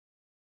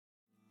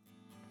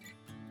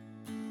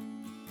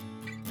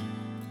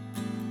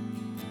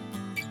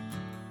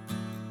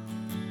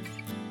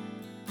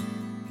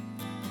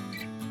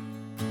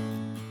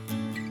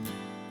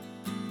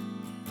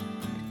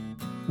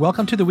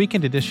Welcome to the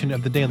weekend edition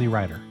of the Daily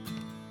Writer.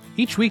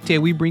 Each weekday,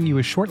 we bring you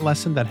a short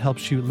lesson that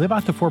helps you live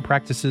out the 4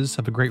 practices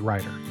of a great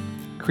writer: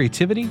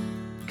 creativity,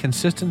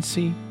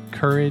 consistency,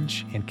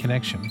 courage, and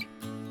connection.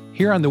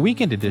 Here on the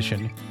weekend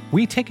edition,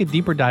 we take a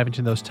deeper dive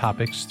into those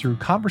topics through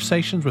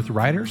conversations with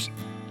writers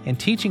and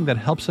teaching that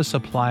helps us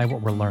apply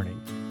what we're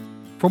learning.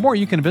 For more,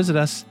 you can visit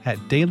us at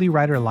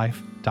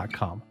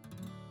dailywriterlife.com.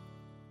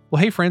 Well,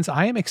 hey friends,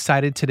 I am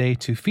excited today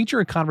to feature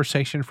a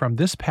conversation from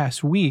this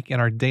past week in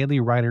our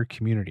Daily Writer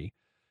community.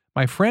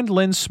 My friend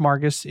Lynn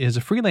Smargis is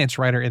a freelance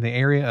writer in the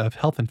area of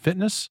health and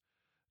fitness,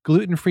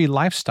 gluten-free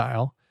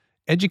lifestyle,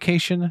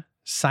 education,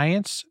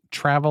 science,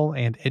 travel,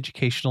 and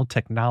educational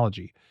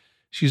technology.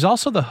 She's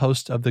also the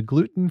host of the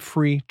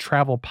Gluten-Free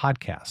Travel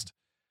podcast.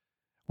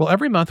 Well,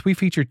 every month we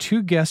feature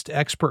 2 guest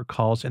expert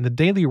calls in the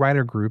Daily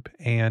Writer group,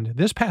 and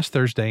this past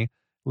Thursday,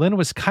 Lynn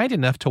was kind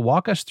enough to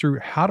walk us through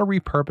how to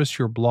repurpose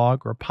your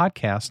blog or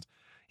podcast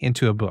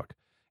into a book.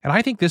 And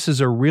I think this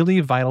is a really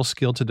vital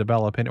skill to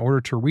develop in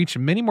order to reach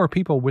many more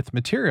people with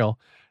material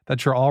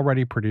that you're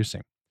already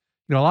producing.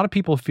 You know, a lot of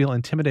people feel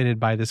intimidated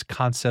by this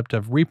concept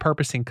of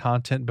repurposing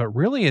content, but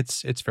really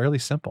it's fairly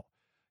simple.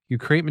 You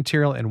create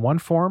material in one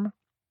form,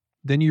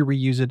 then you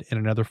reuse it in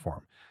another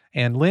form.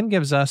 And Lynn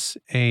gives us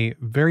a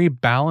very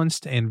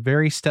balanced and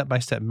very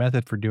step-by-step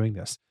method for doing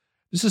this.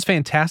 This is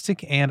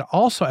fantastic. And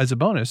also as a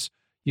bonus,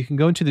 you can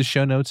go into the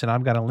show notes and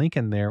I've got a link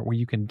in there where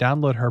you can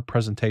download her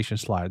presentation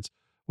slides,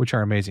 which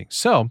are amazing.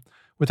 So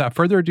without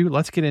further ado,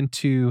 let's get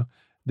into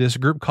this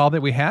group call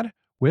that we had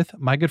with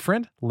my good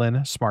friend, Lynn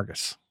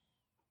Smargis.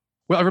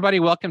 Well, everybody,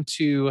 welcome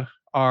to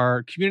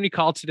our community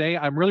call today.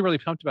 I'm really, really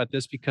pumped about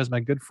this because my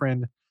good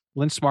friend,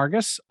 Lynn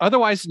Smargis,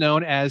 otherwise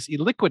known as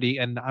Eliquity,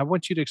 and I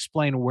want you to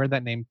explain where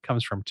that name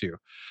comes from too.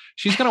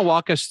 She's going to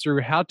walk us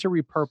through how to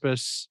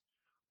repurpose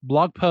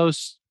blog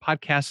posts,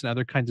 podcasts, and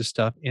other kinds of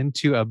stuff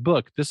into a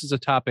book. This is a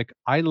topic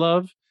I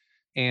love,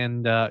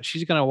 and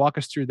she's going to walk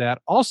us through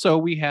that. Also,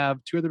 we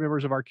have 2 other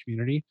members of our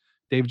community,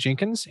 Dave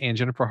Jenkins and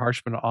Jennifer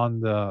Harshman, on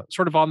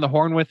the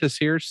horn with us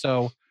here.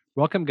 So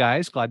welcome,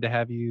 guys. Glad to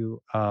have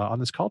you on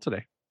this call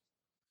today.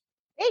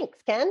 Thanks,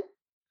 Ken.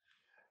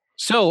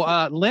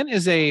 So Lynn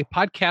is a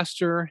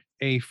podcaster,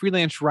 a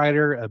freelance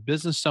writer, a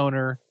business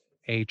owner,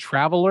 a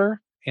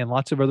traveler, and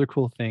lots of other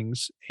cool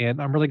things.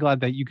 And I'm really glad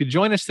that you could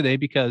join us today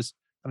because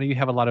I know you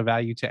have a lot of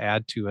value to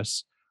add to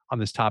us on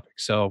this topic.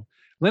 So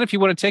Lynn, if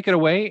you want to take it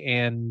away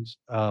and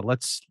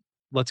let's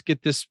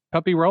get this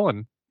puppy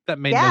rolling. That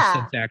made no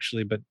sense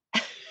actually, but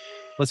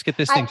let's get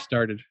this thing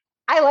started.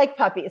 I like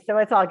puppies, so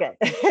it's all good.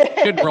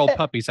 Shouldn't roll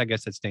puppies. I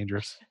guess that's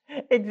dangerous.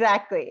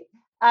 Exactly.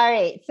 All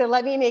right. So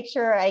let me make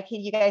sure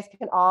you guys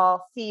can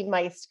all see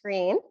my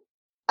screen.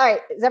 All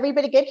right. Is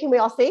everybody good? Can we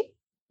all see?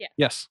 Yeah.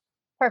 Yes.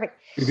 Perfect.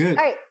 You're good.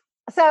 All right.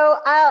 So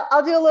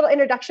I'll do a little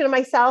introduction of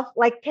myself.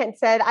 Like Kent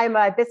said, I'm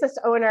a business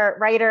owner,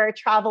 writer,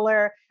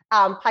 traveler,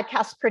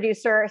 podcast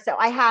producer. So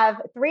I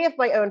have 3 of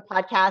my own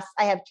podcasts.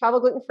 I have Travel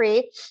Gluten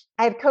Free.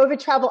 I have COVID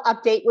Travel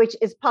Update, which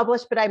is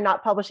published, but I'm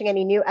not publishing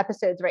any new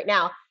episodes right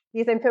now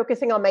because I'm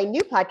focusing on my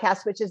new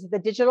podcast, which is the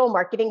Digital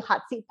Marketing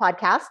Hot Seat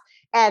podcast.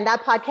 And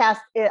that podcast,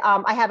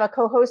 I have a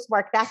co-host,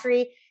 Mark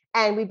Thackeray,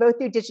 and we both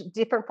do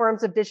different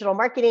forms of digital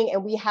marketing.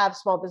 And we have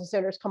small business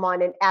owners come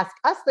on and ask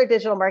us their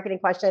digital marketing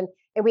question,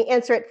 and we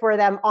answer it for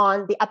them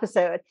on the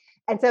episode.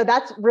 And so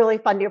that's really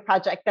fun new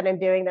project that I'm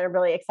doing that I'm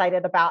really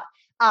excited about.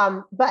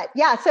 But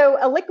yeah, so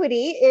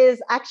Eliquity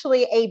is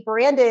actually a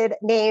branded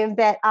name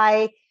that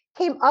I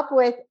came up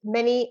with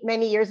many,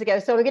 many years ago.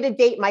 So I'm going to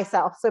date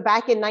myself. So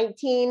back in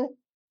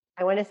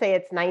I want to say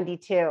it's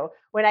 92,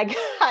 when I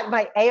got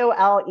my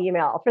AOL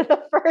email for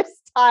the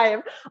first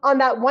time on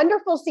that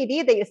wonderful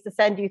CD they used to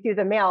send you through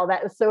the mail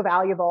that was so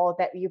valuable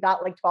that you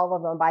got like 12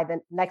 of them by the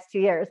next 2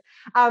 years.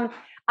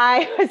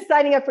 I was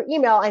signing up for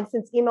email, and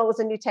since email was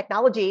a new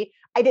technology,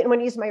 I didn't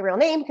want to use my real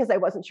name because I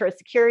wasn't sure of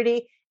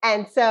security.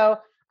 And so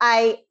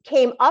I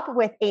came up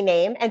with a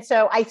name. And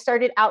so I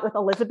started out with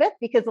Elizabeth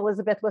because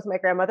Elizabeth was my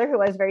grandmother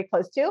who I was very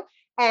close to.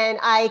 And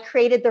I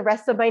created the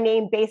rest of my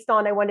name based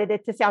on, I wanted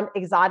it to sound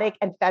exotic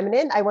and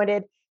feminine. I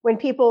wanted, when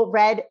people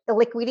read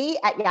Eliquity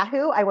at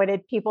Yahoo, I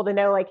wanted people to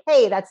know like,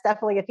 hey, that's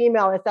definitely a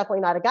female. It's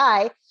definitely not a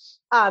guy.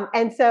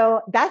 And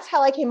so that's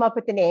how I came up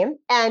with the name.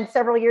 And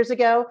several years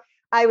ago,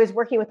 I was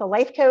working with a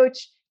life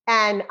coach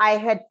and I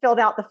had filled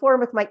out the form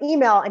with my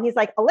email, and he's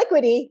like,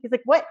 Eliquity? He's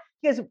like, what?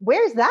 He goes,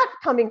 where's that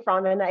coming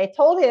from? And I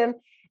told him,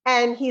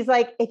 and he's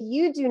like, if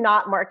you do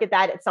not market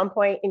that at some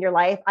point in your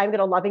life, I'm going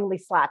to lovingly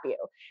slap you.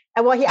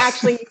 And well, he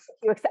actually used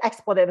a few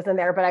expletives in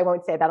there, but I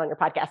won't say that on your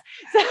podcast.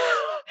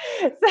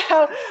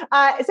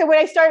 So when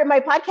I started my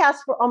podcast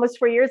for almost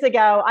 4 years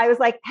ago, I was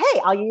like,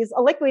 hey, I'll use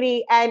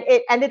Eliquity. And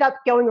it ended up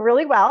going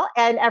really well.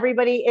 And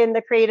everybody in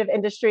the creative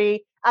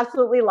industry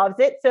absolutely loves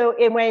it. So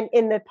when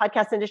in the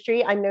podcast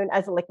industry, I'm known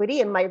as Eliquity.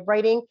 In my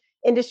writing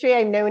industry,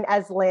 I'm known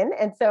as Lynn.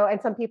 And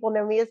some people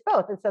know me as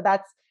both. And so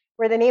that's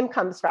where the name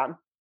comes from.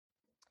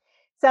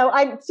 So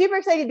I'm super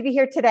excited to be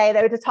here today,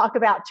 though, to talk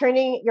about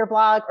turning your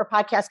blog or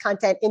podcast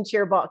content into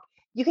your book.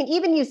 You can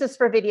even use this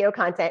for video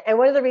content. And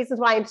one of the reasons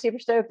why I'm super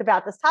stoked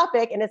about this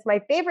topic, and it's my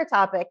favorite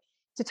topic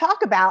to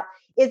talk about,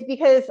 is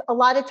because a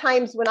lot of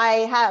times when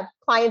I have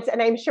clients,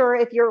 and I'm sure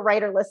if you're a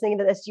writer listening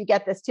to this, you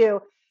get this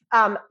too.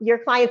 Your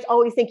clients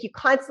always think you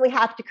constantly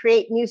have to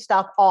create new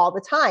stuff all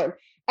the time.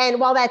 And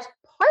while that's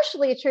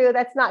partially true,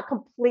 that's not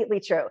completely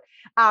true.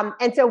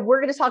 And so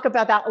we're going to talk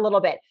about that a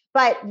little bit.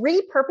 But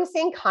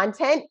repurposing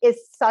content is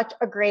such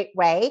a great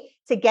way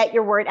to get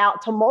your word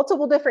out to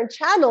multiple different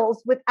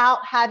channels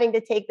without having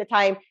to take the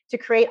time to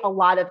create a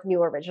lot of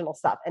new original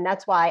stuff. And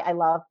that's why I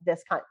love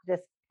this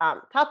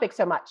topic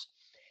so much.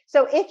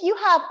 So if you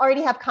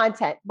already have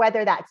content,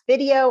 whether that's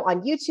video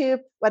on YouTube,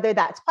 whether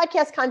that's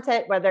podcast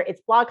content, whether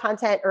it's blog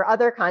content or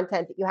other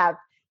content that you have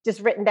just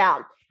written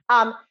down,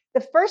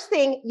 the first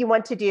thing you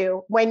want to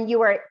do when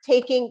you are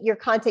taking your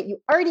content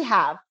you already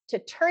have to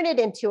turn it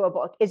into a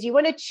book is you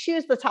want to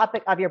choose the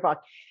topic of your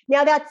book.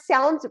 Now that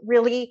sounds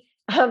really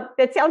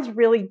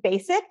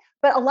basic,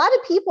 but a lot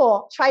of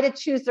people try to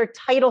choose their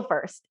title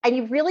first, and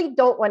you really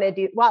don't want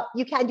to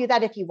you can do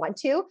that if you want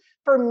to.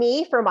 For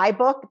me, for my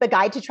book, The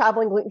Guide to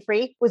Traveling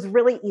Gluten-Free, was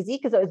really easy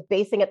because I was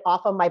basing it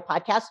off of my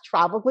podcast,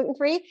 Travel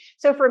Gluten-Free.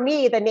 So for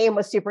me, the name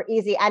was super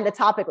easy and the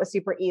topic was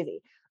super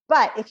easy.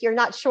 But if you're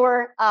not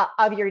sure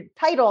of your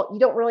title, you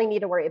don't really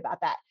need to worry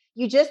about that.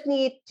 You just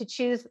need to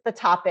choose the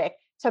topic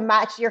to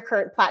match your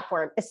current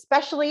platform,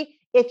 especially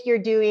if you're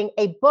doing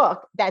a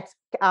book that's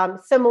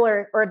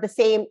similar or the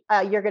same,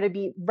 you're going to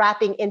be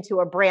wrapping into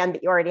a brand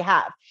that you already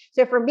have.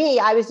 So for me,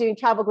 I was doing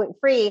Travel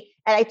Gluten-Free,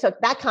 and I took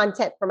that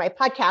content from my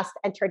podcast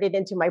and turned it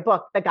into my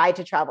book, The Guide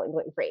to Traveling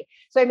Gluten-Free.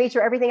 So I made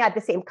sure everything had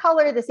the same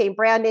color, the same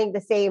branding,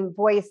 the same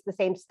voice, the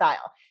same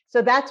style.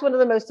 So that's one of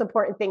the most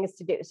important things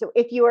to do. So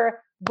if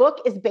your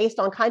book is based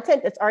on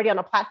content that's already on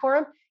a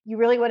platform, you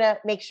really want to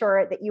make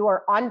sure that you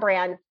are on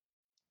brand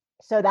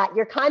so that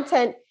your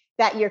content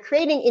that you're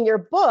creating in your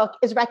book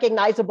is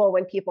recognizable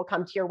when people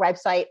come to your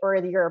website or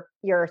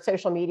your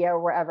social media or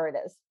wherever it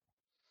is.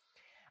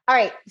 All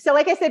right. So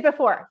like I said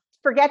before,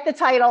 forget the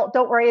title.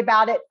 Don't worry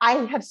about it. I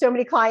have so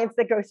many clients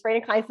that go straight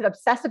in, clients that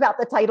obsess about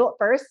the title at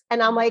first.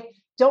 And I'm like,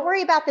 don't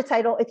worry about the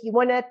title. If you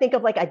want to think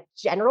of like a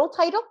general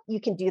title, you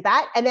can do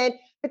that. And then,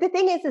 but the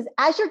thing is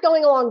as you're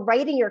going along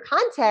writing your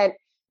content,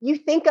 you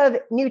think of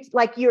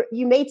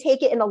you may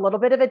take it in a little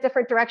bit of a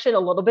different direction, a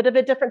little bit of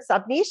a different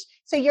sub niche.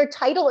 So your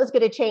title is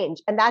going to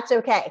change, and that's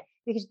okay.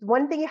 Because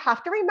one thing you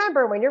have to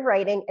remember when you're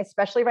writing,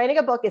 especially writing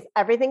a book, is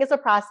everything is a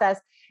process,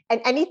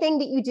 and anything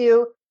that you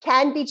do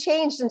can be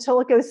changed until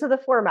it goes to the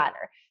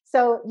formatter.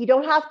 So you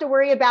don't have to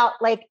worry about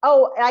like,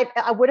 oh,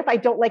 what if I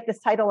don't like this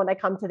title when I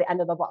come to the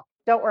end of the book?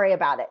 Don't worry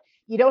about it.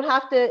 You don't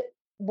have to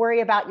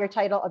worry about your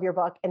title of your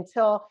book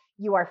until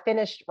you are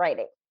finished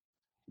writing.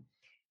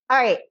 All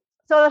right.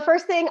 So the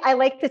first thing I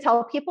like to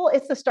tell people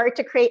is to start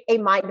to create a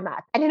mind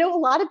map. And I know a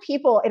lot of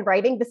people in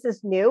writing, this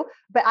is new,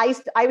 but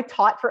I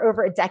taught for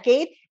over a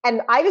decade,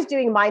 and I was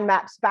doing mind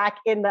maps back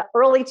in the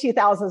early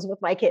 2000s with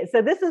my kids.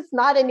 So this is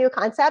not a new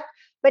concept,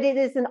 but it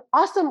is an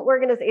awesome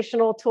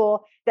organizational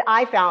tool that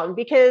I found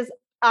because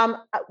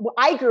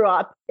I grew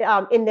up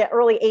in the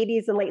early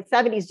 80s and late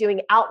 70s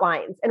doing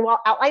outlines. And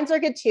while outlines are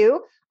good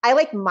too, I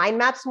like mind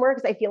maps more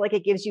because I feel like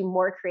it gives you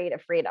more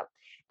creative freedom.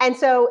 And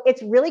so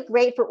it's really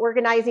great for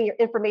organizing your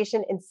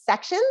information in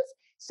sections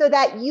so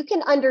that you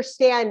can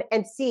understand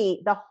and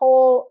see the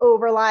whole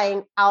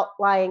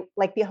outline,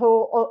 like the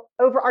whole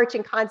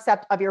overarching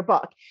concept of your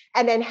book,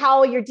 and then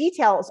how your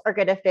details are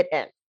going to fit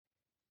in.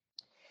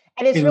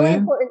 And it's really Lynn?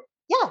 important.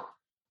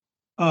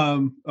 Yeah.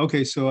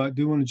 Okay, so I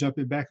do want to jump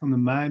it back on the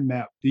mind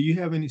map. Do you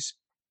have any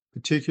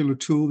particular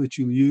tool that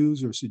you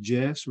use or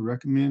suggest or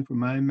recommend for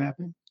mind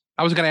mapping?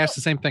 I was going to ask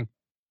the same thing.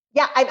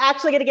 Yeah, I'm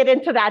actually going to get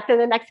into that in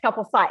the next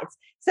couple slides.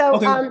 So,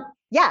 okay.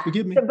 Yeah,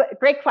 forgive me. So,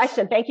 great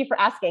question. Thank you for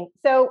asking.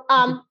 So,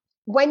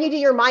 when you do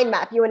your mind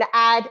map, you want to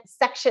add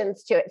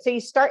sections to it. So you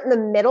start in the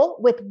middle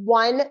with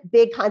one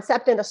big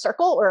concept in a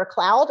circle or a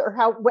cloud or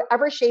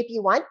whatever shape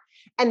you want.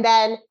 And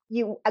then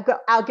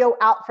I'll go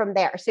out from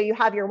there. So you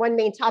have your one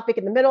main topic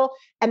in the middle,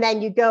 and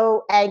then you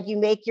go and you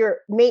make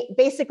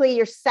basically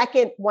your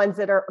second ones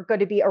that are going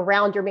to be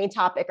around your main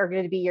topic are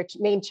going to be your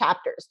main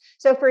chapters.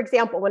 So for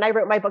example, when I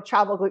wrote my book,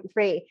 Travel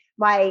Gluten-Free,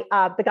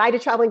 The Guide to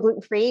Traveling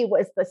Gluten-Free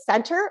was the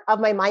center of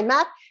my mind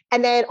map.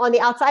 And then on the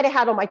outside, I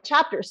had all my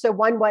chapters. So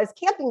one was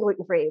camping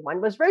gluten-free,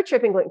 one was road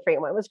tripping gluten-free,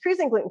 one was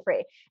cruising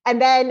gluten-free.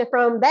 And then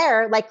from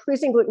there, like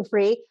cruising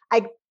gluten-free,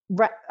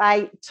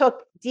 I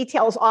took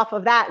details off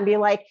of that and being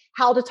like,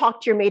 how to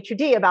talk to your maitre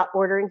d' about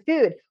ordering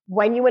food,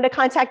 when you want to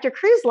contact your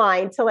cruise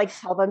line to like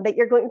tell them that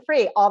you're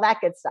gluten-free, all that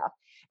good stuff.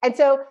 And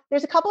so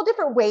there's a couple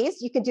different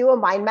ways you can do a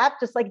mind map,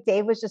 just like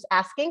Dave was just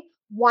asking.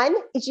 One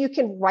is you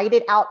can write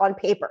it out on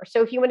paper.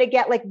 So if you want to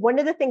get like, one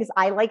of the things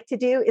I like to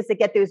do is to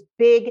get those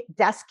big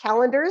desk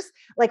calendars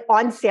like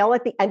on sale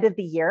at the end of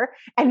the year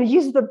and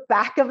use the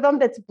back of them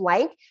that's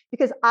blank,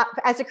 because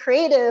as a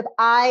creative,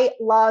 I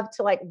love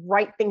to like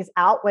write things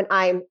out when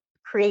I'm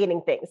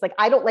creating things. Like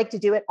I don't like to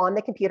do it on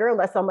the computer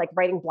unless I'm like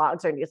writing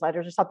blogs or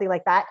newsletters or something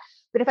like that.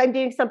 But if I'm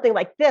doing something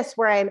like this,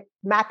 where I'm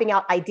mapping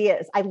out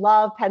ideas, I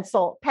love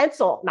pencil,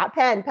 not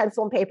pen,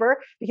 pencil and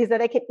paper, because then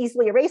I can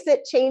easily erase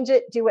it, change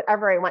it, do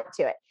whatever I want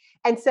to it.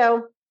 And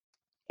so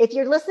If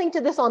you're listening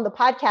to this on the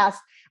podcast,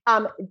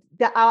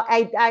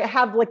 I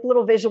have like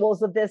little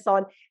visuals of this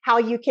on how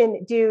you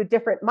can do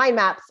different mind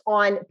maps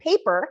on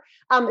paper.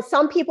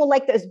 Some people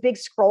like those big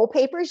scroll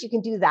papers. You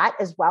can do that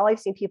as well. I've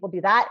seen people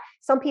do that.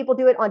 Some people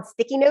do it on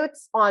sticky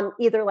notes on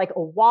either like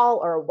a wall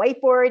or a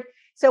whiteboard.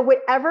 So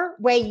whatever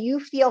way you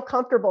feel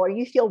comfortable or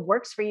you feel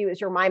works for you is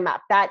your mind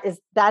map. That's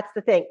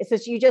the thing. It's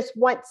just you just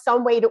want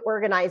some way to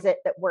organize it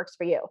that works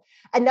for you.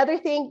 Another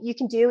thing you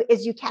can do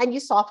is you can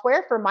use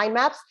software for mind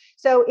maps.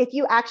 So if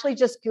you actually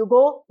just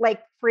Google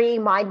like free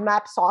mind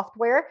map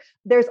software,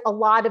 there's a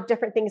lot of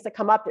different things that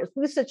come up. There's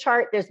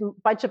Lucidchart, there's a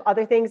bunch of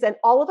other things, and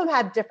all of them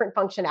have different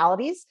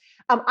functionalities.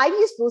 I've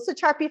used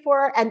Lucidchart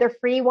before, and their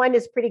free one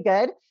is pretty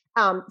good.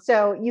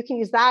 So you can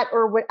use that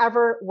or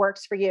whatever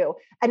works for you.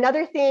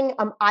 Another thing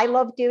I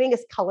love doing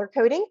is color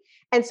coding.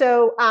 And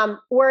so,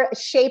 or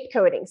shape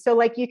coding. So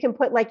like you can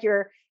put like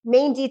your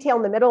main detail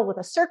in the middle with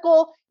a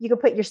circle. You can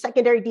put your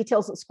secondary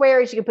details in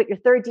squares. You can put your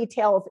third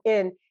details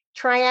in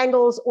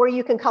triangles, or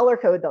you can color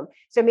code them.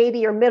 So maybe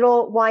your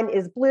middle one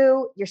is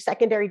blue, your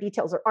secondary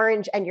details are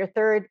orange, and your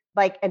third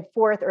like and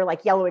fourth are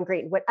like yellow and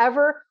green.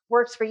 Whatever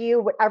works for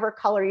you, whatever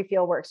color you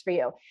feel works for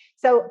you.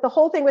 So the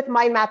whole thing with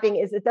mind mapping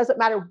is it doesn't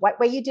matter what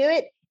way you do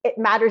it. It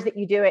matters that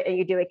you do it and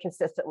you do it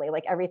consistently,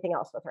 like everything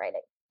else with writing.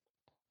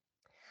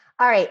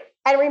 All right.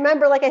 And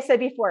remember, like I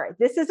said before,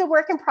 this is a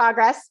work in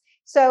progress.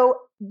 So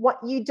what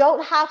you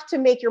don't have to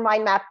make your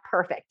mind map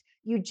perfect.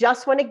 You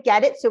just want to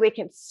get it so it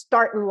can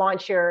start and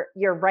launch your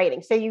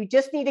writing. So you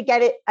just need to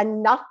get it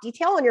enough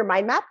detail in your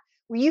mind map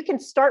where you can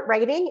start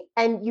writing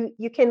and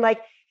you can like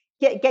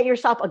get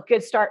yourself a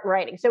good start in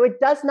writing. So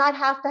it does not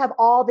have to have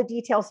all the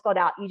details filled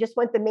out. You just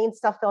want the main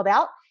stuff filled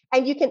out,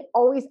 and you can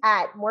always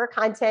add more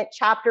content,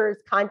 chapters,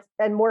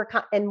 and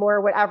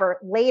more whatever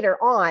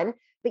later on.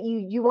 But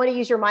you want to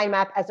use your mind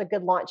map as a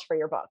good launch for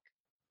your book.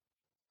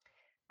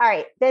 All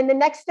right. Then the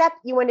next step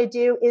you want to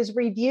do is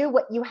review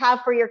what you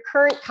have for your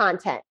current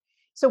content.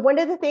 So one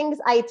of the things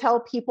I tell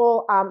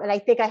people, and I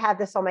think I have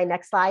this on my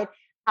next slide,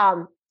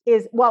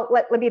 is, well,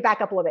 let me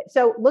back up a little bit.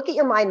 So look at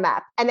your mind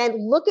map and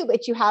then look at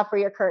what you have for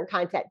your current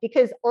content,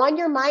 because on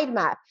your mind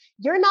map,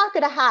 you're not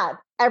going to have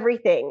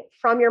everything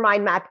from your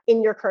mind map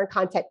in your current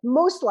content,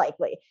 most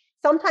likely.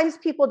 Sometimes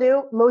people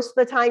do. Most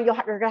of the time, you're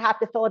going to have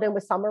to fill it in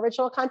with some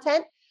original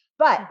content,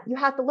 but you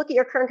have to look at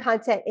your current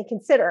content and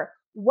consider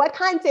what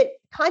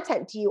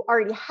content do you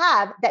already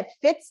have that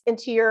fits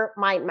into your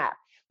mind map?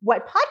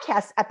 What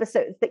podcast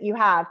episodes that you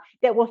have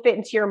that will fit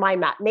into your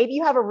mind map? Maybe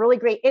you have a really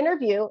great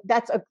interview.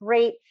 That's a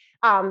great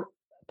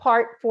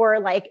part for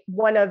like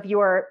one of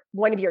your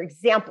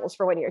examples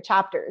for one of your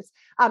chapters.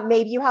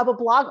 Maybe you have a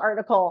blog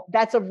article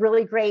that's a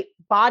really great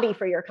body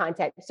for your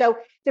content. So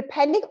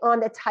depending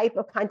on the type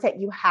of content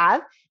you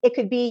have, it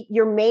could be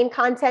your main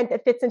content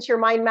that fits into your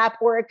mind map,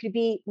 or it could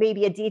be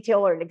maybe a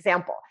detail or an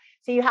example.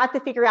 So you have to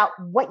figure out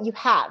what you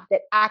have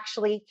that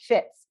actually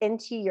fits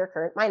into your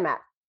current mind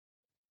map.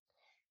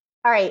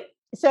 All right.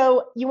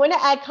 So you want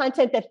to add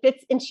content that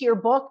fits into your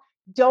book.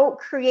 Don't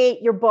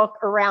create your book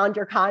around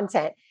your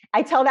content.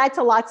 I tell that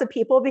to lots of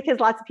people because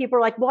lots of people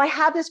are like, well, I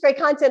have this great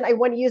content. I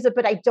want to use it,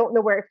 but I don't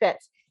know where it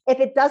fits. If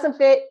it doesn't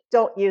fit,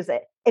 don't use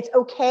it. It's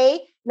okay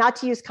not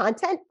to use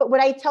content. But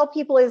what I tell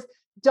people is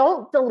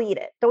don't delete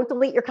it. Don't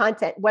delete your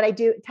content. What I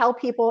do tell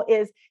people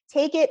is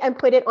take it and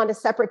put it on a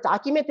separate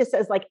document that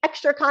says like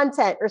extra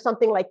content or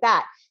something like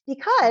that.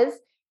 Because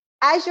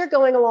as you're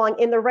going along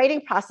in the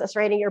writing process,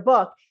 writing your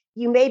book,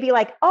 you may be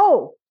like,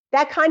 oh,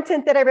 that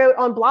content that I wrote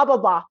on blah, blah,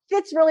 blah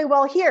fits really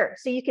well here.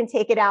 So you can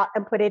take it out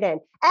and put it in.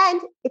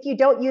 And if you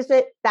don't use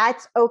it,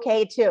 that's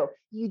okay too.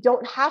 You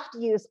don't have to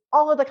use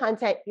all of the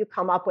content you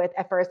come up with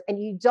at first. And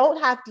you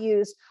don't have to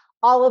use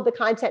all of the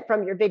content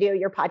from your video,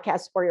 your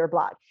podcast, or your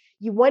blog.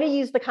 You want to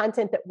use the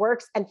content that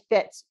works and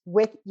fits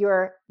with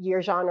your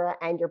genre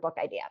and your book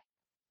idea.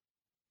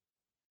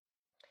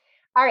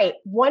 All right.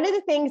 One of the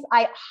things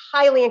I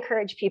highly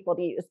encourage people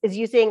to use is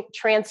using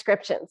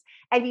transcriptions.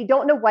 And if you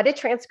don't know what a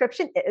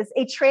transcription is,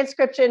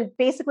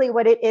 basically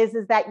what it is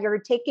that you're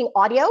taking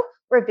audio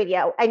or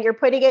video and you're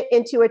putting it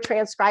into a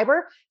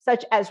transcriber,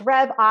 such as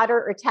Rev,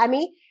 Otter, or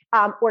Temi,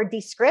 or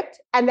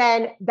Descript. And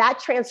then that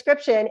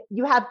transcription,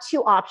 you have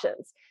two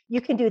options.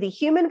 You can do the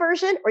human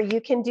version or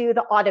you can do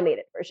the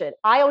automated version.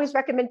 I always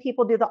recommend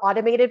people do the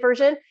automated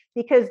version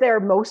because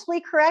they're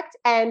mostly correct,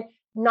 and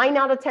 9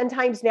 out of 10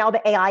 times now,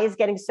 the AI is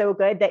getting so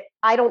good that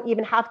I don't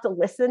even have to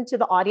listen to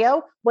the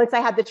audio. Once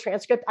I have the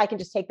transcript, I can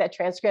just take that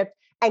transcript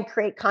and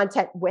create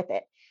content with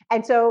it.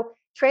 And so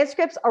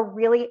transcripts are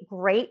really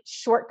great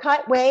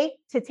shortcut way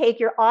to take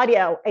your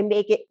audio and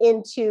make it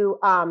into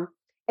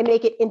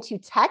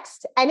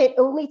text. And it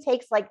only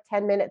takes like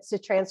 10 minutes to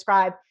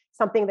transcribe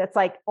something that's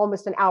like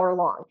almost an hour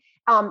long.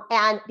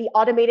 And the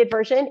automated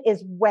version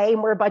is way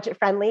more budget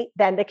friendly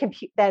than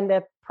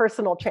the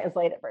personal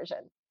translated version.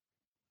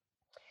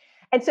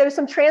 And so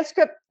some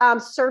transcript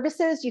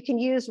services, you can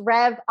use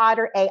Rev,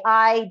 Otter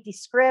AI,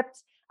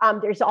 Descript.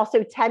 There's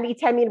also Temi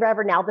and Rev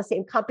are now the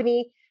same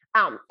company.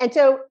 And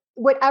so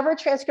whatever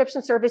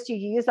transcription service you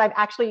use, I've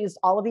actually used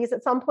all of these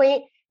at some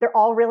point. They're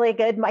all really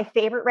good. My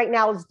favorite right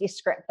now is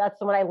Descript. That's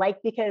the one I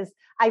like because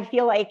I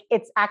feel like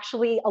it's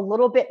actually a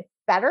little bit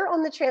better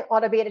on the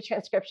automated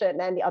transcription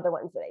than the other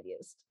ones that I've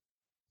used.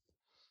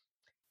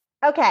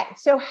 Okay,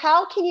 so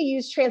how can you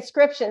use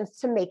transcriptions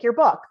to make your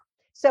book?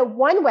 So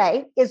one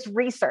way is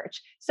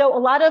research. So a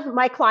lot of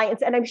my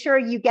clients, and I'm sure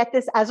you get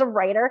this as a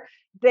writer,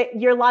 that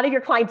a lot of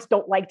your clients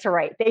don't like to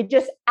write. They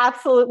just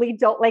absolutely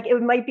don't like it.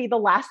 It might be the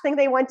last thing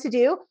they want to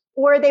do,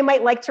 or they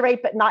might like to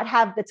write but not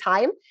have the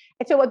time.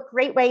 And so a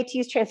great way to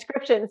use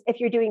transcriptions if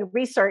you're doing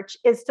research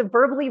is to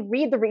verbally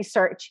read the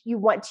research you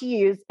want to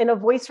use in a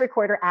voice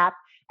recorder app,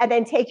 and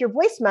then take your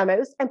voice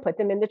memos and put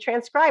them in the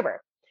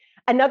transcriber.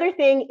 Another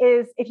thing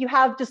is if you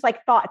have just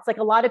like thoughts, like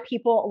a lot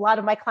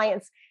of my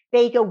clients,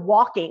 they go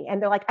walking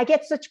and they're like, I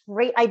get such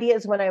great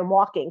ideas when I'm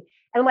walking.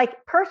 And I'm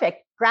like,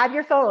 perfect. Grab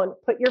your phone,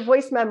 put your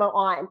voice memo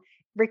on,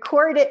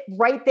 record it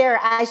right there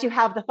as you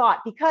have the thought,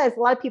 because a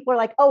lot of people are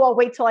like, oh, I'll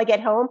wait till I get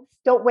home.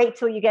 Don't wait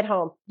till you get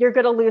home. You're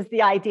going to lose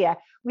the idea.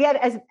 We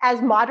have,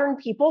 as modern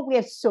people, we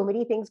have so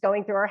many things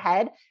going through our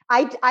head.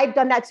 I've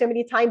done that so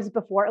many times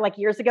before, like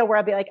years ago, where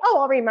I'll be like, oh,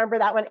 I'll remember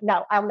that one.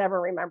 No, I'll never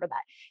remember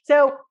that.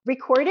 So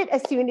record it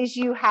as soon as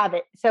you have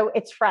it, so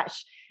it's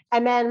fresh.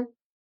 And then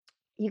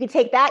you can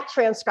take that,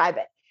 transcribe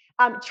it.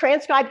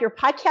 Transcribe your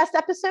podcast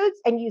episodes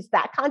and use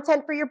that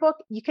content for your book.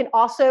 You can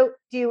also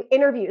do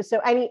interviews. So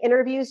any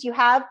interviews you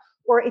have,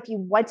 or if you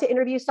want to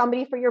interview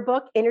somebody for your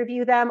book,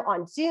 interview them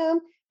on Zoom,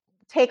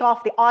 take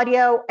off the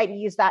audio and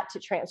use that to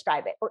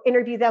transcribe it, or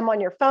interview them on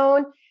your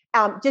phone.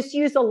 Just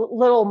use a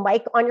little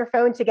mic on your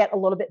phone to get a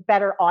little bit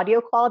better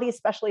audio quality,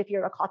 especially if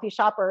you're in a coffee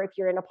shop or if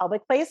you're in a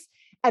public place,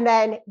 and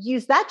then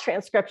use that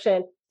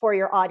transcription for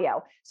your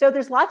audio. So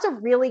there's lots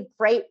of really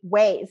great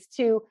ways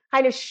to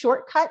kind of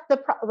shortcut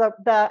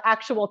the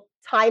actual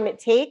time it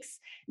takes,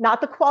 not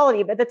the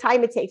quality, but the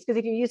time it takes. Because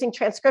if you're using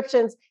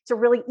transcriptions, it's a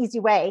really easy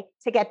way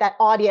to get that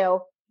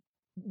audio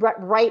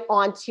right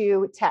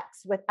onto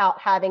text without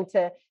having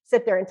to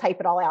sit there and type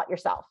it all out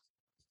yourself.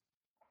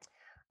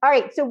 All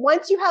right, so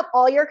once you have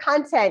all your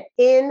content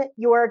in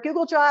your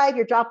Google Drive,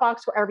 your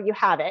Dropbox, wherever you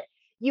have it,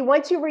 you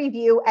want to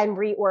review and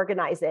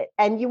reorganize it.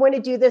 And you want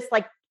to do this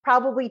like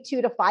probably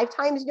 2 to 5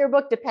 times in your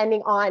book,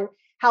 depending on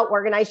how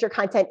organized your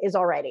content is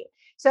already.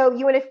 So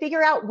you want to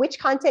figure out which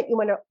content you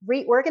want to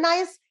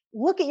reorganize.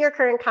 Look at your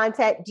current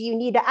content. Do you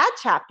need to add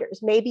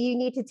chapters? Maybe you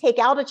need to take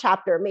out a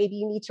chapter. Maybe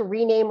you need to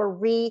rename or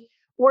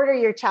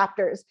reorder your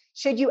chapters.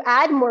 Should you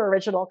add more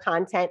original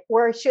content,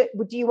 or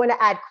do you want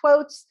to add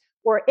quotes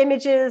or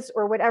images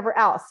or whatever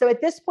else? So at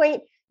this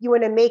point, you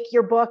want to make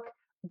your book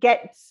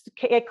get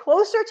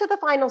closer to the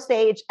final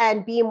stage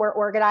and be more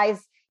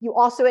organized. You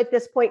also, at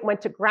this point,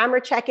 want to grammar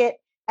check it,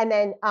 and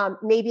then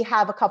maybe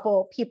have a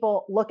couple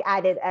people look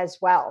at it as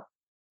well.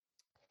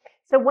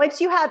 So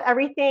once you have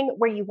everything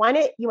where you want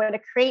it, you want to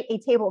create a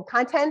table of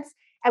contents.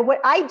 And what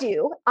I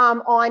do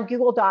on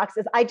Google Docs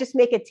is I just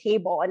make a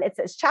table, and it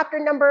says chapter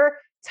number,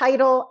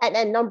 title, and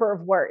then number of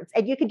words.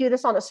 And you can do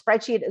this on a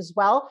spreadsheet as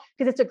well,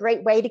 because it's a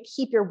great way to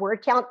keep your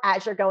word count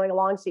as you're going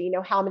along, so you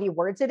know how many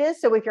words it is.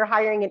 So if you're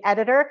hiring an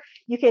editor,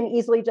 you can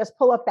easily just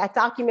pull up that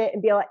document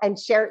and and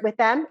share it with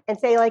them and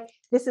say, like,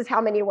 this is how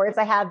many words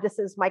I have, this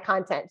is my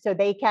content. So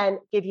they can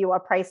give you a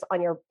price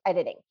on your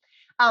editing.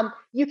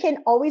 You can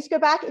always go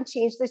back and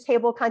change this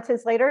table of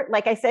contents later.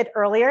 Like I said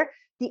earlier,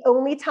 the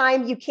only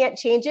time you can't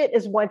change it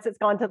is once it's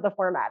gone to the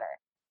formatter.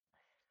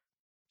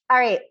 All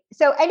right,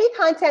 so any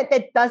content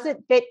that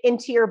doesn't fit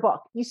into your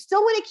book, you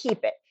still want to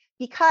keep it,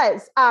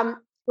 because so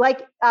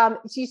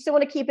you still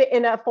want to keep it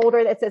in a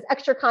folder that says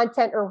extra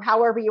content, or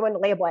however you want to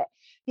label it,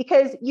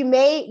 because you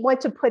may want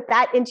to put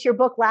that into your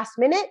book last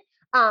minute.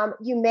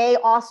 You may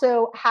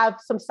also have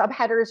some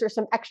subheaders or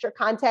some extra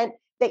content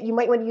that you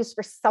might want to use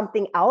for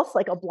something else,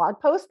 like a blog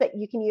post that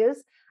you can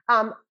use.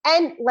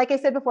 And like I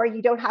said before,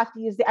 you don't have to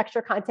use the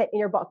extra content in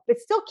your book, but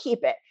still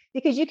keep it,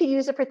 because you can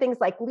use it for things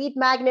like lead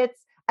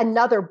magnets,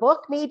 another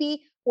book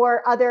maybe,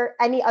 or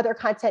any other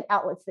content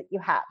outlets that you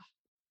have.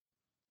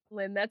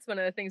 Lynn, that's one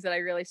of the things that I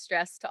really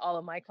stress to all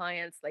of my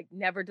clients, like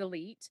never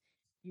delete.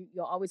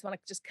 You'll always want to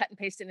just cut and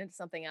paste it into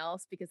something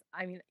else, because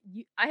I mean,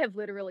 I have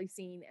literally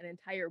seen an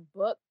entire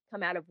book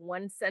come out of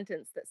one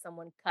sentence that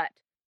someone cut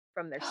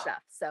from their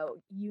stuff.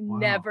 So you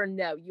never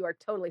know. You are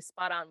totally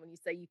spot on when you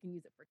say you can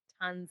use it for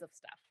tons of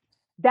stuff.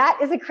 That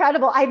is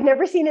incredible. I've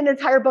never seen an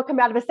entire book come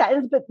out of a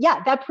sentence, but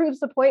yeah, that proves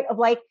the point of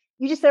like,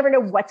 you just never know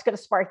what's going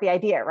to spark the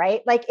idea,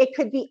 right? Like it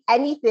could be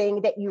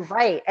anything that you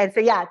write. And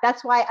so, yeah,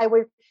 that's why I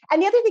would.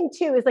 And the other thing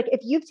too, is like,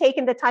 if you've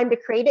taken the time to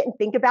create it and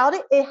think about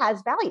it, it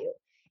has value.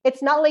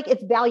 It's not like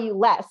it's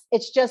valueless.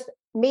 It's just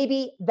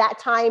maybe that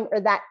time or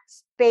that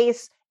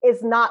space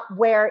is not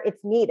where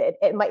it's needed.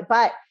 It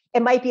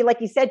might be, like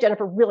you said,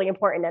 Jennifer, really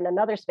important in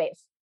another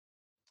space.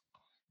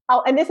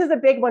 Oh, and this is a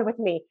big one with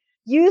me.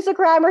 Use a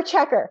grammar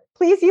checker.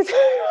 Please use a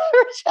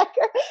grammar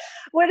checker.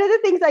 One of the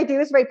things I do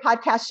is write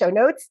podcast show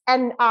notes.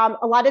 And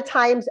a lot of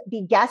times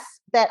the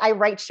guests that I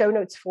write show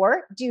notes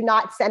for do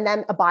not send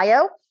them a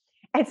bio.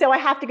 And so I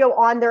have to go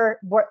on their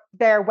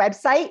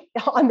website,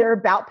 on their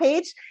about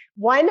page.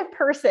 One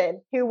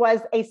person who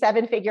was a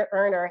 7-figure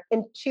earner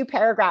in 2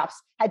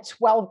 paragraphs had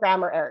 12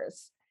 grammar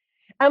errors.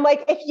 I'm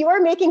like, if you are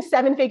making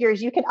 7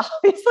 figures, you can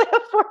obviously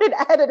afford an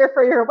editor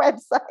for your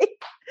website.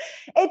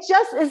 It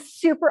just is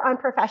super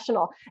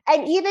unprofessional.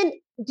 And even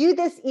do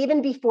this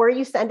even before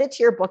you send it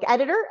to your book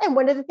editor. And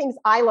one of the things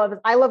I love is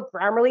I love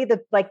Grammarly,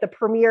 the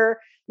premier,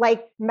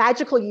 like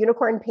magical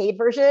unicorn paid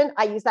version.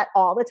 I use that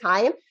all the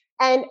time.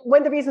 And one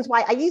of the reasons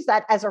why I use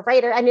that as a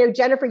writer, I know,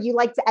 Jennifer, you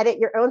like to edit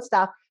your own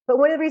stuff, but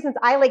one of the reasons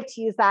I like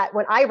to use that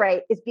when I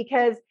write is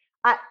because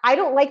I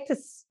don't like to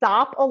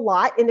stop a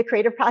lot in the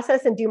creative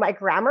process and do my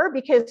grammar,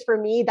 because for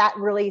me, that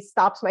really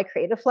stops my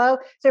creative flow.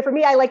 So for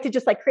me, I like to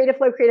just like creative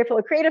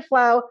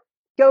flow,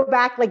 go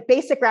back, like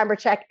basic grammar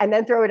check, and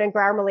then throw it in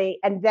Grammarly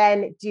and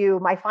then do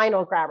my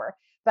final grammar.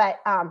 But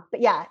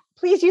yeah,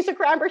 please use a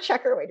grammar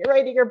checker when you're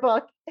writing your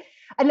book.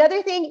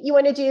 Another thing you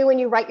want to do when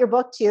you write your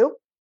book too,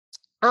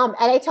 and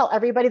I tell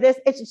everybody this,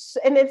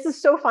 and this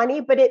is so funny,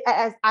 but it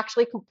is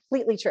actually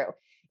completely true,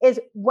 is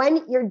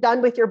when you're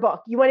done with your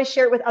book, you want to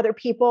share it with other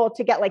people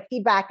to get like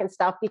feedback and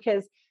stuff,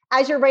 because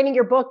as you're writing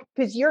your book,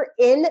 because you're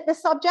in the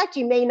subject,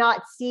 you may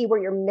not see where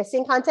you're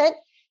missing content.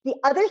 The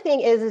other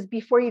thing is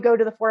before you go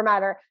to the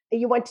formatter, that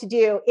you want to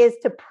do is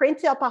to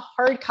print up a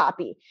hard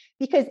copy,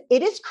 because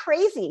it is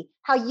crazy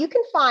how you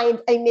can find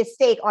a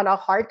mistake on a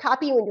hard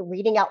copy when you're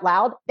reading out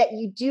loud that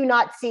you do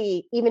not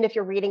see, even if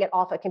you're reading it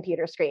off a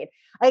computer screen.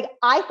 Like,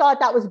 I thought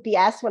that was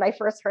BS when I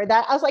first heard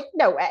that. I was like,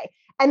 no way.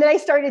 And then I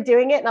started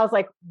doing it and I was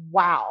like,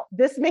 wow,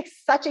 this makes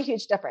such a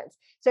huge difference.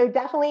 So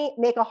definitely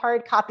make a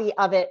hard copy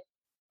of it.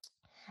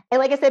 And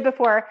like I said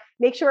before,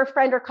 make sure a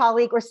friend or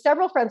colleague or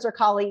several friends or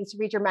colleagues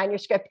read your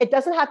manuscript. It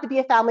doesn't have to be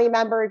a family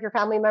member. If your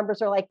family members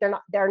are like,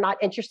 they're not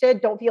interested,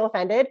 don't feel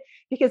offended,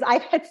 because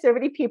I've had so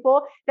many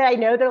people that I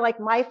know, they're like,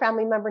 my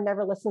family member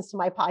never listens to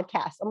my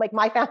podcast. I'm like,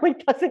 my family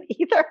doesn't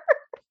either.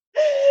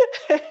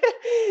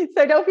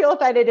 So don't feel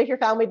offended if your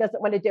family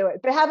doesn't want to do it,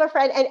 but have a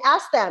friend and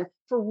ask them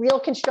for real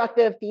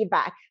constructive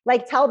feedback.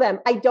 Like, tell them,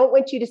 I don't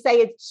want you to say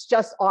it's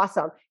just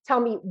awesome. Tell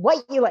me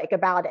what you like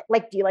about it.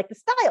 Like, do you like the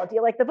style? Do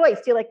you like the voice?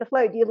 Do you like the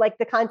flow? Do you like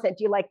the content?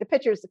 Do you like the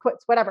pictures, the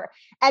quotes, whatever?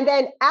 And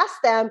then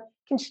ask them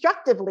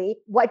constructively,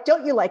 what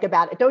don't you like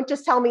about it? Don't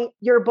just tell me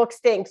your book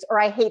stinks or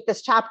I hate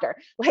this chapter.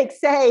 Like,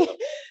 say,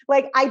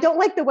 like, I don't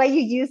like the way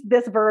you use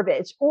this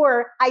verbiage,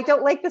 or I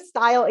don't like the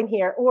style in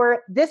here,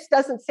 or this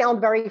doesn't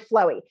sound very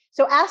flowy.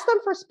 So ask them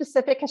for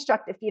specific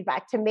constructive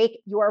feedback to make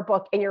your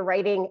book and your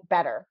writing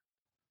better.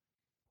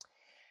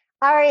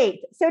 All right.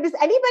 So does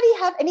anybody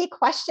have any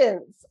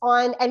questions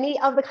on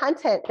any of the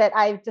content that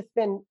I've just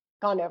been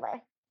gone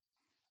over?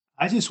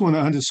 I just want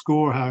to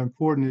underscore how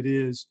important it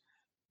is,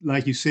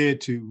 like you said,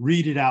 to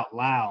read it out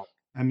loud.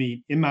 I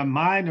mean, in my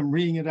mind, I'm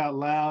reading it out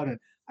loud and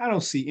I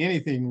don't see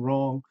anything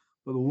wrong.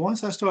 But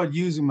once I start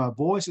using my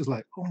voice, it's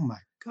like, oh my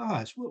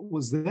gosh, what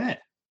was that?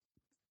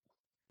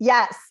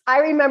 Yes, I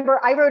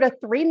remember I wrote a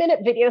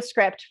 3-minute video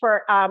script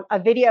for a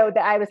video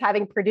that I was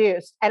having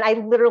produced, and I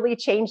literally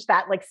changed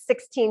that like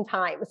 16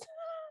 times.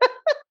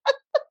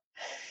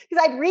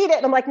 Because I'd read it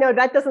and I'm like, no,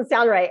 that doesn't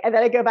sound right. And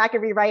then I go back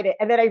and rewrite it.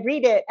 And then I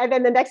read it. And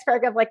then the next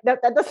paragraph, I'm like, nope,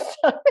 that doesn't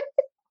sound right.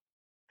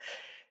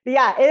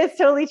 Yeah, it is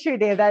totally true,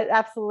 Dave. That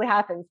absolutely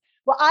happens.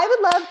 Well, I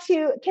would love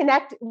to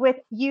connect with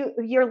you,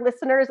 your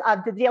listeners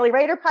of the Daily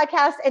Writer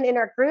podcast, and in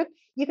our group.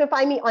 You can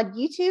find me on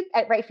YouTube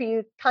at Write For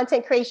You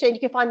Content Creation. You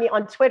can find me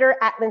on Twitter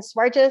at Lynn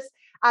Smargis.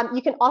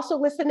 You can also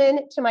listen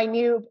in to my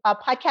new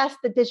podcast,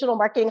 the Digital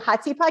Marketing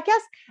Hot Seat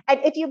podcast.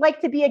 And if you'd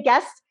like to be a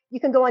guest, you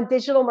can go on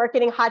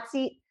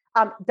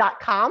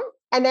digitalmarketinghotseat.com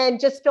and then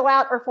just fill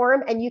out our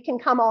form and you can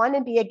come on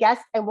and be a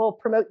guest and we'll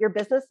promote your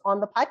business on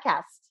the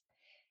podcast.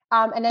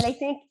 And then I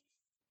think,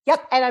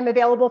 yep. And I'm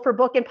available for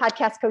book and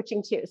podcast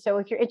coaching too. So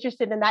if you're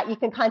interested in that, you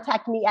can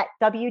contact me at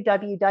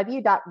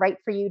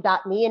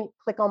www.writeforyou.me and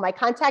click on my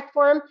contact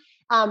form.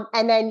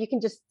 And then you can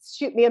just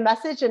shoot me a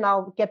message and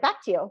I'll get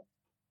back to you.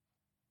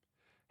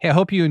 Hey, I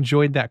hope you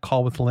enjoyed that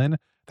call with Lynn.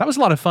 That was a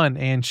lot of fun.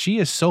 And she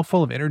is so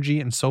full of energy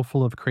and so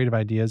full of creative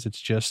ideas.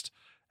 It's just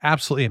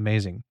absolutely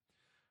amazing.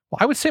 Well,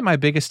 I would say my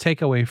biggest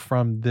takeaway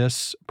from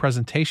this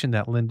presentation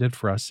that Lynn did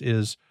for us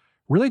is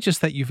really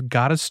just that you've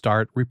got to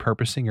start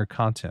repurposing your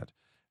content.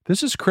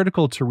 This is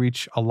critical to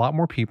reach a lot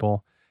more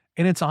people,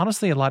 and it's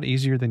honestly a lot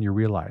easier than you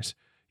realize.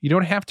 You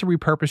don't have to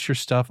repurpose your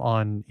stuff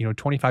on,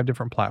 25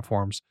 different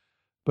platforms,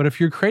 but if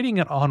you're creating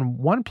it on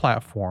one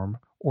platform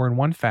or in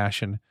one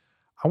fashion,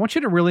 I want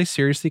you to really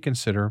seriously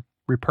consider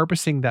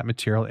repurposing that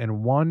material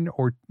in one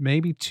or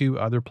maybe two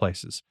other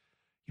places.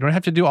 You don't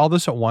have to do all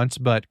this at once,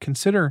 but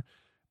consider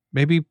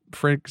maybe,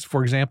 for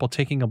example,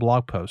 taking a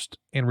blog post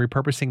and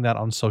repurposing that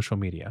on social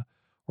media,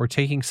 or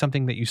taking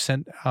something that you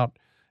sent out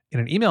in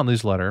an email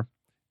newsletter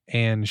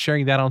and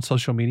sharing that on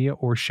social media,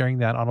 or sharing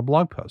that on a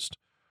blog post,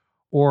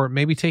 or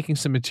maybe taking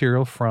some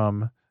material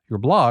from your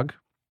blog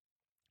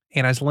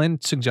and, as Lynn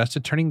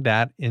suggested, turning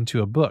that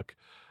into a book.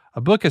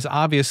 A book is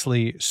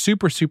obviously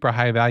super, super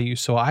high value.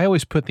 So I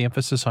always put the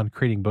emphasis on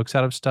creating books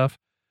out of stuff,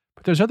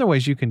 but there's other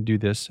ways you can do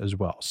this as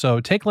well. So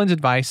take Lynn's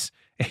advice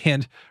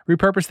and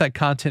repurpose that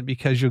content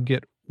because you'll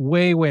get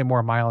way, way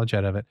more mileage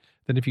out of it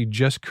than if you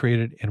just create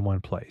it in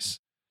one place.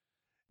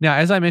 Now,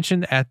 as I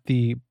mentioned at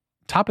the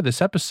top of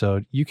this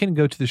episode, you can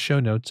go to the show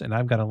notes and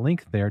I've got a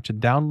link there to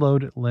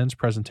download Lynn's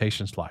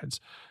presentation slides.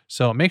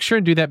 So make sure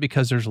and do that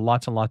because there's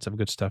lots and lots of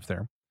good stuff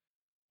there.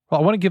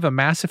 Well, I want to give a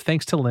massive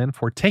thanks to Lynn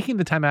for taking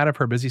the time out of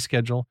her busy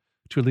schedule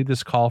to lead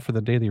this call for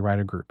the Daily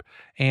Writer Group.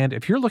 And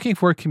if you're looking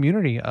for a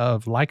community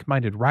of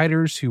like-minded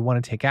writers who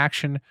want to take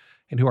action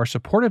and who are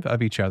supportive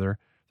of each other,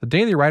 the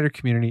Daily Writer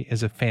community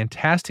is a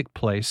fantastic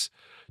place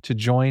to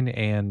join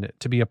and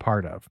to be a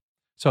part of.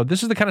 So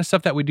this is the kind of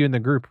stuff that we do in the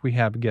group. We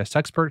have guest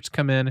experts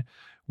come in.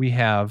 We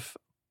have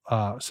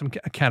some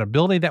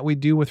accountability that we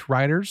do with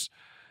writers.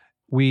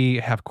 We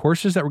have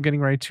courses that we're getting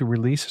ready to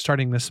release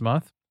starting this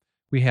month.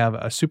 We have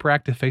a super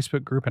active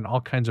Facebook group and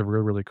all kinds of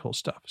really, really cool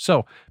stuff.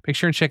 So make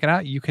sure and check it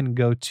out. You can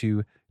go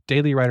to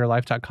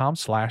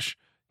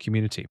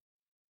dailywriterlife.com/community.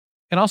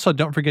 And also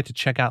don't forget to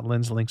check out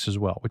Lynn's links as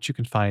well, which you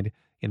can find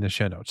in the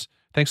show notes.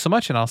 Thanks so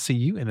much, and I'll see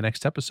you in the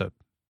next episode.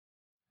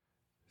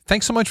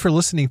 Thanks so much for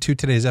listening to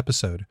today's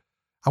episode.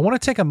 I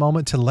want to take a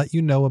moment to let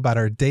you know about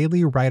our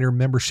Daily Writer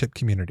membership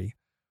community.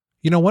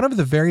 You know, one of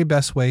the very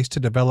best ways to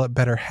develop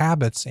better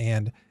habits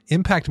and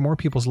impact more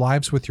people's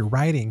lives with your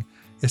writing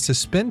is to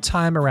spend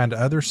time around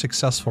other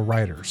successful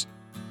writers.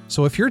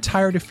 So if you're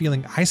tired of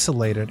feeling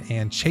isolated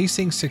and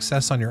chasing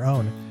success on your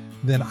own,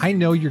 then I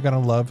know you're going to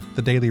love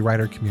the Daily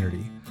Writer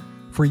community.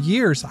 For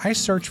years, I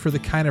searched for the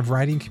kind of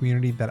writing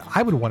community that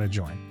I would want to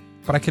join,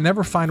 but I could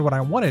never find what I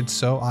wanted,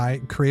 so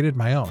I created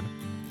my own.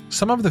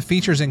 Some of the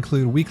features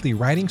include weekly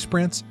writing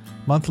sprints,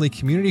 monthly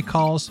community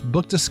calls,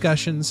 book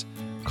discussions,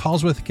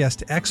 calls with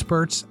guest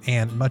experts,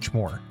 and much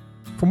more.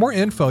 For more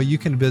info, you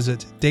can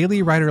visit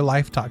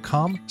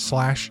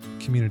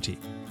dailywriterlife.com/community.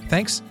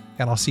 Thanks,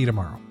 and I'll see you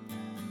tomorrow.